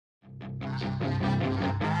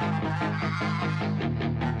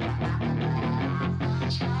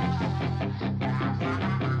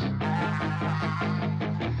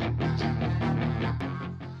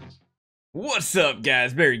What's up,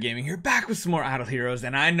 guys? Barry Gaming here, back with some more Idle Heroes,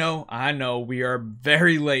 and I know we are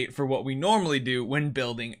very late for what we normally do when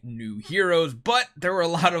building new heroes, but there were a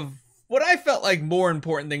lot of what I felt like more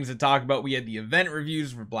important things to talk about. We had the event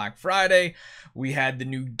reviews for Black Friday, we had the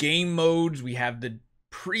new game modes, we have the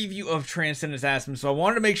preview of Transcendence Aspen, so I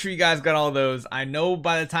wanted to make sure you guys got all those. I know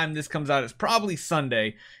by the time this comes out, it's probably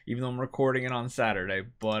Sunday, even though I'm recording it on Saturday,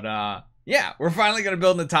 but yeah, we're finally going to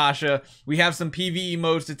build Natasha. We have some PvE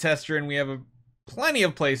modes to test her in. We have plenty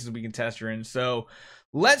of places we can test her in. So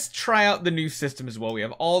let's try out the new system as well. We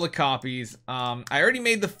have all the copies. I already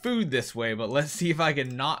made the food this way, but let's see if I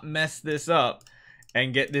can not mess this up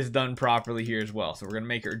and get this done properly here as well. So we're going to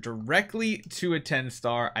make her directly to a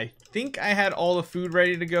 10-star. I think I had all the food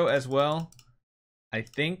ready to go as well. I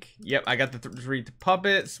think. Yep, I got the 3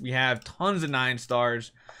 puppets. We have tons of 9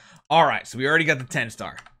 stars. Alright, so we already got the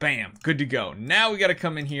 10-star. Bam, good to go. Now we got to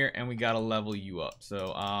come in here and we got to level you up.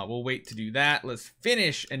 So we'll wait to do that. Let's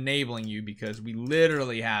finish enabling you because we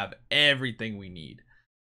literally have everything we need.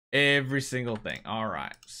 Every single thing.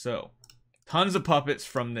 Alright, so tons of puppets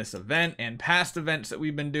from this event and past events that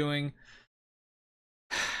we've been doing.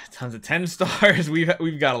 Tons of 10 stars.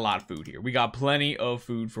 We've got a lot of food here. We got plenty of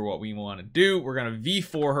food for what we want to do. We're going to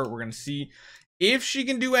V4 her. We're going to see if she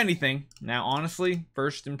can do anything. Now, honestly,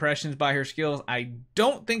 first impressions by her skills, I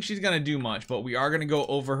don't think she's going to do much, but we are going to go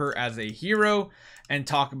over her as a hero and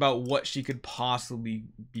talk about what she could possibly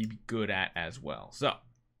be good at as well. So,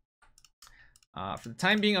 for the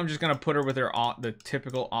time being, I'm just going to put her with the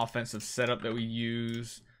typical offensive setup that we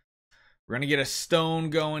use. We're going to get a stone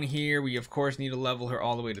going here. We, of course, need to level her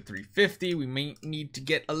all the way to 350. We may need to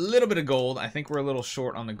get a little bit of gold. I think we're a little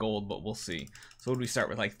short on the gold, but we'll see. So what do we start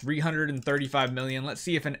with? Like 335 million. Let's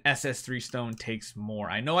see if an SS3 stone takes more.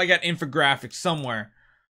 I know I got infographics somewhere.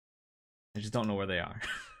 I just don't know where they are.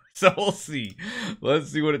 So we'll see.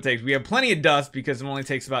 Let's see what it takes. We have plenty of dust because it only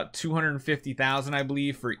takes about 250,000, I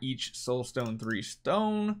believe, for each Soulstone 3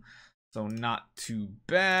 stone. So not too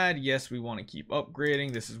bad. Yes, we want to keep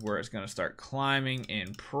upgrading. This is where it's going to start climbing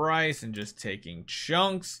in price and just taking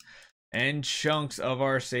chunks and chunks of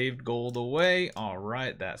our saved gold away. All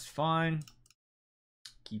right, that's fine.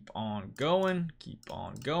 Keep on going. Keep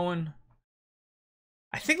on going.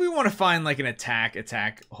 I think we want to find like an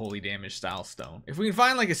attack holy damage style stone. If we can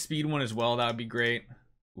find like a speed one as well, that would be great.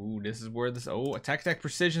 Ooh, this is where this... Oh, attack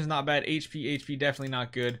precision is not bad. HP definitely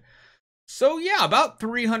not good. So yeah, about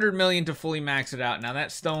 300 million to fully max it out. Now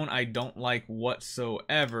that stone I don't like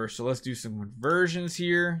whatsoever. So let's do some conversions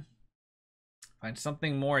here. Find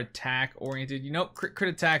something more attack oriented. You know, crit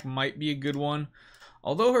attack might be a good one.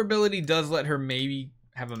 Although her ability does let her maybe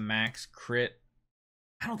have a max crit.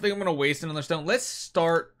 I don't think I'm going to waste another stone. Let's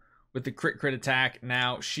start with the crit attack.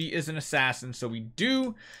 Now she is an assassin, so we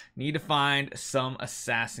do need to find some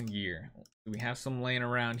assassin gear. We have some laying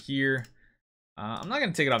around here. I'm not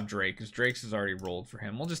going to take it off Drake because Drake's is already rolled for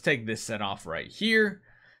him. We'll just take this set off right here.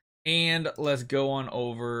 And let's go on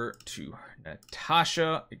over to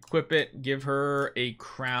Natasha. Equip it. Give her a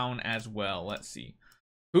crown as well. Let's see.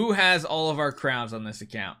 Who has all of our crowns on this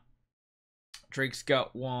account? Drake's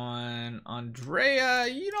got one. Andrea,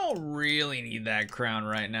 you don't really need that crown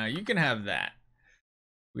right now. You can have that.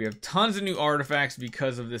 We have tons of new artifacts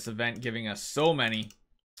because of this event, giving us so many.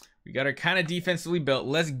 We got her kind of defensively built.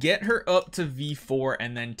 Let's get her up to V4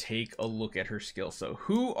 and then take a look at her skill. So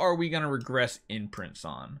who are we going to regress imprints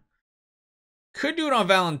on? Could do it on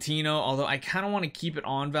Valentino, although I kind of want to keep it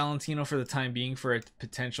on Valentino for the time being for a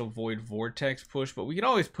potential Void Vortex push, but we could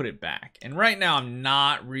always put it back. And right now I'm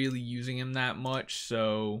not really using him that much,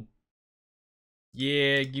 so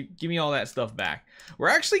yeah, give me all that stuff back. We're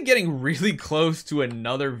actually getting really close to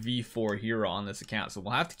another V4 hero on this account, so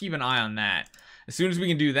we'll have to keep an eye on that. As soon as we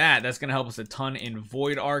can do that, that's going to help us a ton in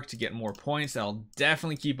Void Arc to get more points. That'll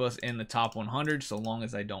definitely keep us in the top 100 so long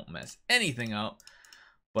as I don't mess anything up.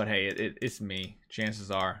 But hey, it's me. Chances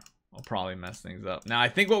are I'll probably mess things up. Now, I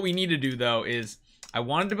think what we need to do, though, is I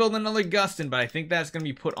wanted to build another Gustin, but I think that's going to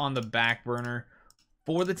be put on the back burner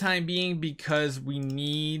for the time being because we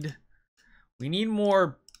need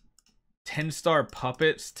more 10-star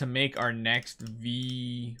puppets to make our next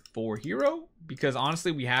V4 hero. Because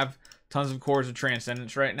honestly, we have tons of cores of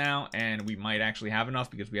Transcendence right now, and we might actually have enough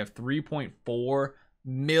because we have 3.4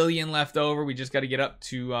 million left over. We just got to get up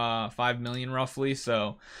to 5 million roughly.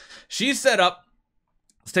 So she's set up.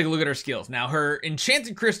 Let's take a look at her skills. Now her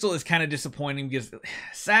enchanted crystal is kind of disappointing because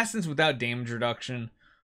assassins without damage reduction,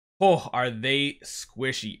 Oh, are they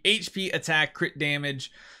squishy. HP, attack, crit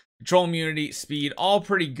damage, control immunity, speed, all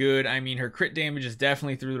pretty good. I mean, her crit damage is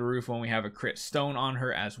definitely through the roof when we have a crit stone on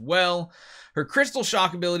her as well. Her crystal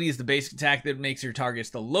shock ability is the basic attack that makes her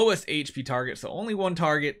targets the lowest HP target, so only one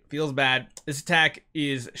target. Feels bad. This attack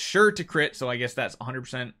is sure to crit, so I guess that's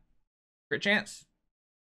 100% crit chance.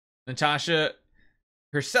 Natasha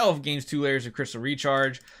herself gains 2 layers of crystal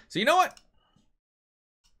recharge. So you know what?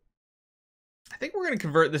 I think we're going to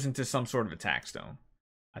convert this into some sort of attack stone.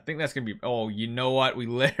 I think that's going to be... Oh, you know what? We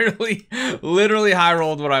literally high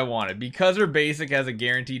rolled what I wanted. Because her basic has a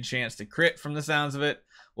guaranteed chance to crit from the sounds of it,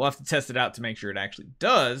 we'll have to test it out to make sure it actually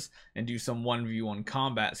does and do some 1v1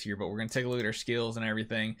 combats here. But we're going to take a look at her skills and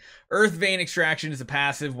everything. Earth Vein Extraction is a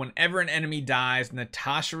passive. Whenever an enemy dies,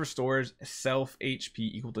 Natasha restores self HP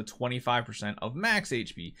equal to 25% of max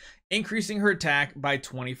HP, increasing her attack by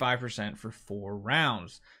 25% for 4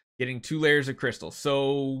 rounds. Getting 2 layers of crystal.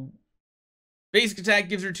 So basic attack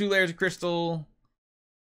gives her 2 layers of crystal.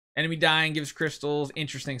 Enemy dying gives crystals.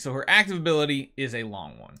 Interesting. So her active ability is a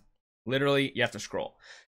long one. Literally, you have to scroll.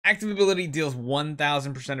 Active ability deals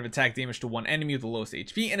 1000% of attack damage to one enemy with the lowest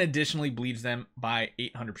HP and additionally bleeds them by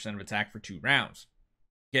 800% of attack for 2 rounds.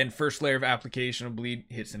 Again, first layer of application of bleed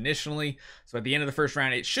hits initially. So at the end of the first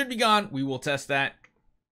round, it should be gone. We will test that.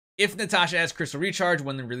 If Natasha has crystal recharge,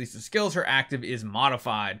 when they release the skills, her active is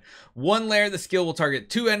modified. 1 layer, the skill will target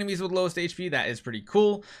 2 enemies with lowest HP. That is pretty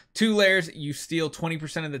cool. 2 layers, you steal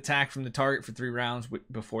 20% of the attack from the target for 3 rounds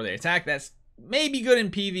before they attack. That's maybe good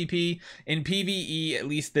in PvP. In PvE, at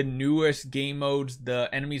least the newest game modes, the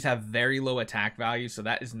enemies have very low attack value, so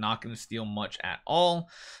that is not going to steal much at all.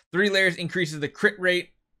 3 layers increases the crit rate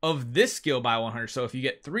of this skill by 100. So if you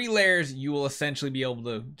get 3 layers, you will essentially be able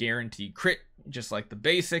to guarantee crit, just like the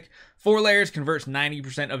basic. 4 layers converts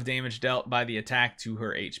 90% of damage dealt by the attack to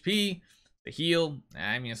her HP. The heal,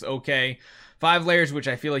 I mean, it's okay. 5 layers, which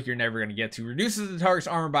I feel like you're never going to get to, reduces the target's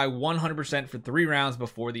armor by 100% for 3 rounds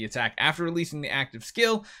before the attack. After releasing the active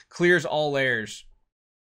skill, clears all layers.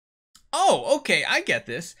 Oh, okay, I get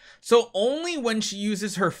this. So only when she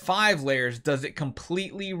uses her 5 layers does it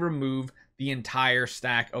completely remove the entire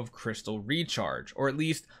stack of crystal recharge, or at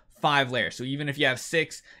least 5 layers. So even if you have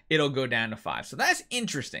 6, it'll go down to 5. So that's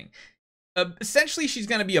interesting. Essentially, she's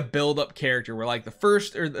going to be a build-up character where like the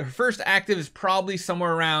first active is probably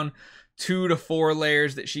somewhere around 2 to 4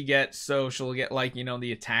 layers that she gets. So she'll get like, you know,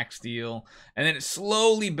 the attack steal, and then it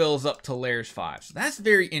slowly builds up to layers 5. So that's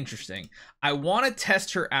very interesting. I want to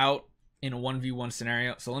test her out in a 1v1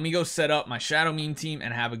 scenario. So let me go set up my Shadow Meme team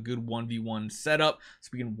and have a good 1v1 setup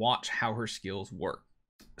so we can watch how her skills work.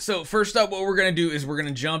 So first up, what we're going to do is we're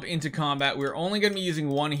going to jump into combat. We're only going to be using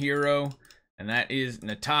 1 hero, and that is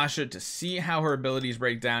Natasha, to see how her abilities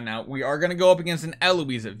break down. Now, we are going to go up against an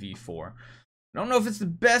Eloise at V4. I don't know if it's the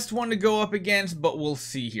best one to go up against, but we'll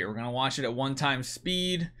see here. We're going to watch it at 1x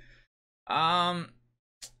speed. I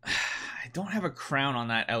don't have a crown on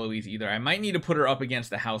that Eloise either. I might need to put her up against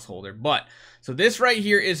the householder. But, so this right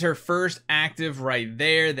here is her first active right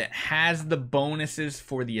there that has the bonuses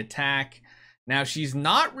for the attack. Now, she's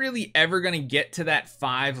not really ever going to get to that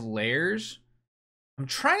 5 layers. I'm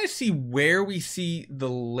trying to see where we see the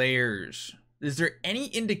layers. Is there any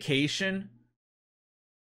indication?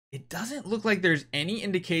 It doesn't look like there's any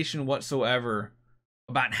indication whatsoever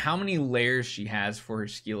about how many layers she has for her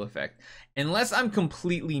skill effect, unless I'm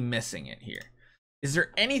completely missing it here. Is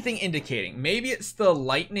there anything indicating? Maybe it's the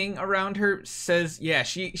lightning around her says, yeah,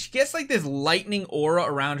 she gets like this lightning aura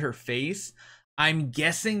around her face. I'm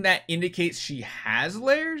guessing that indicates she has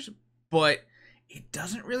layers, but it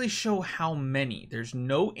doesn't really show how many. There's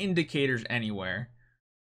no indicators anywhere.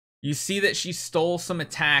 You see that she stole some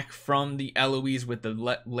attack from the Eloise with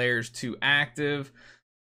the layers 2 active.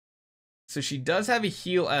 So she does have a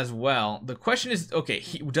heal as well. The question is, okay,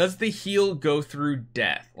 does the heal go through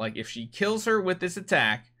death? Like, if she kills her with this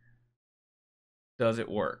attack, does it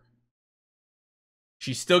work?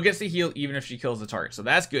 She still gets the heal even if she kills the target. So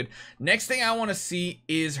that's good. Next thing I want to see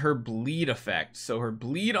is her bleed effect. So her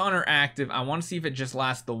bleed on her active, I want to see if it just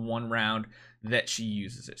lasts the 1 round that she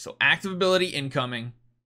uses it. So active ability incoming.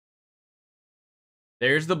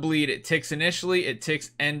 There's the bleed. It ticks initially. It ticks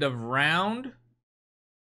end of round.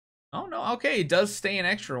 Oh, no. Okay, it does stay an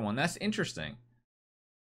extra 1. That's interesting.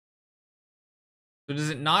 So does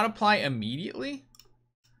it not apply immediately?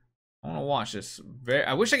 I want to watch this.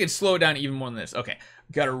 I wish I could slow it down even more than this. Okay,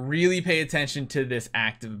 got to really pay attention to this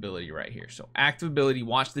active ability right here. So active ability,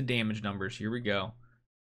 watch the damage numbers. Here we go.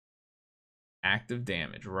 Active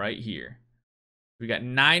damage right here. We got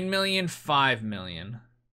 9 million, 5 million.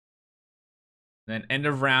 Then end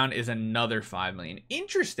of round is another 5 million.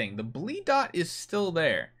 Interesting. The bleed dot is still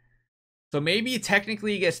there. So maybe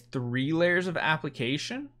technically it gets 3 layers of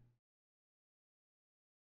application.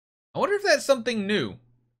 I wonder if that's something new.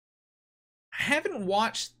 I haven't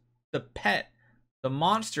watched the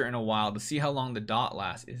monster in a while to see how long the dot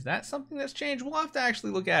lasts. Is that something that's changed? We'll have to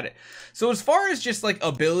actually look at it. So as far as just like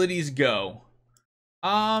abilities go,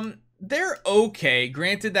 they're okay.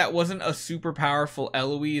 Granted, that wasn't a super powerful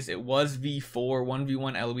Eloise. It was V4.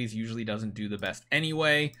 1v1 Eloise usually doesn't do the best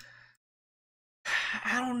anyway.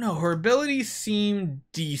 I don't know. Her abilities seem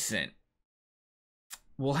decent.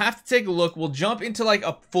 We'll have to take a look. We'll jump into like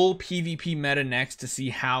a full PvP meta next to see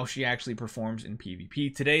how she actually performs in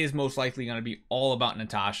PvP. Today is most likely going to be all about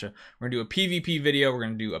Natasha. We're going to do a PvP video. We're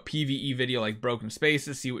going to do a PvE video like Broken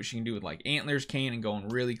Spaces. See what she can do with like Antlers Cane and going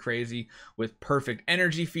really crazy with perfect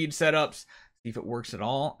energy feed setups. See if it works at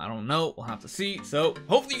all. I don't know. We'll have to see. So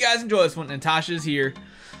hopefully you guys enjoy this one. Natasha's here.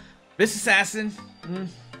 This assassin.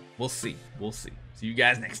 We'll see. We'll see. See you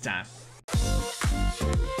guys next time.